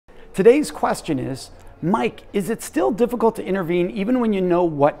Today's question is, Mike, is it still difficult to intervene even when you know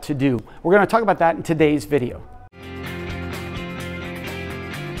what to do? We're going to talk about that in today's video.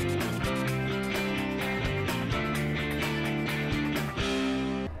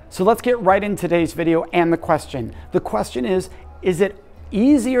 So let's get right in today's video and the question. The question is it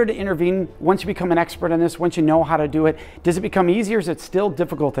easier to intervene once you become an expert on this, once you know how to do it? Does it become easier, or is it still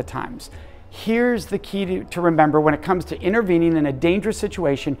difficult at times? Here's the key to remember when it comes to intervening in a dangerous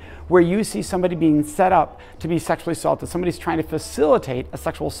situation where you see somebody being set up to be sexually assaulted, somebody's trying to facilitate a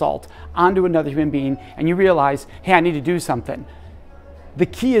sexual assault onto another human being, and you realize, hey, I need to do something. The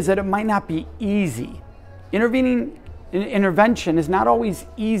key is that it might not be easy. Intervention is not always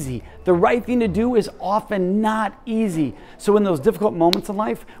easy. The right thing to do is often not easy. So in those difficult moments in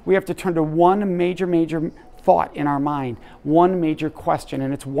life, we have to turn to one major thought in our mind, one major question,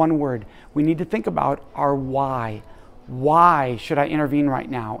 and it's one word. We need to think about our why. Why should I intervene right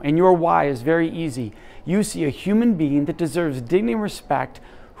now? And your why is very easy. You see a human being that deserves dignity and respect,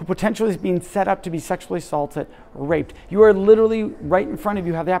 who potentially is being set up to be sexually assaulted or raped. You are literally right in front of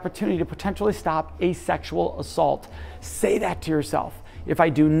you, have the opportunity to potentially stop a sexual assault. Say that to yourself. If I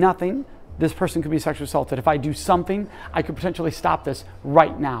do nothing, this person could be sexually assaulted. If I do something, I could potentially stop this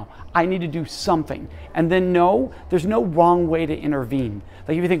right now. I need to do something. And then no, there's no wrong way to intervene.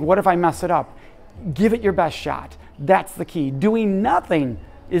 Like if you think, what if I mess it up? Give it your best shot. That's the key. Doing nothing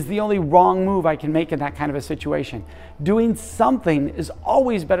is the only wrong move I can make in that kind of a situation. Doing something is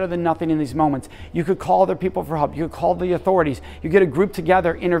always better than nothing in these moments. You could call other people for help. You could call the authorities. You get a group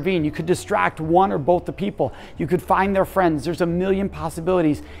together, intervene. You could distract one or both the people. You could find their friends. There's a million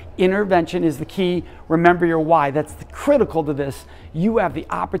possibilities. Intervention is the key. Remember your why. That's critical to this. You have the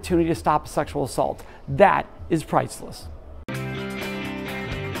opportunity to stop a sexual assault. That is priceless.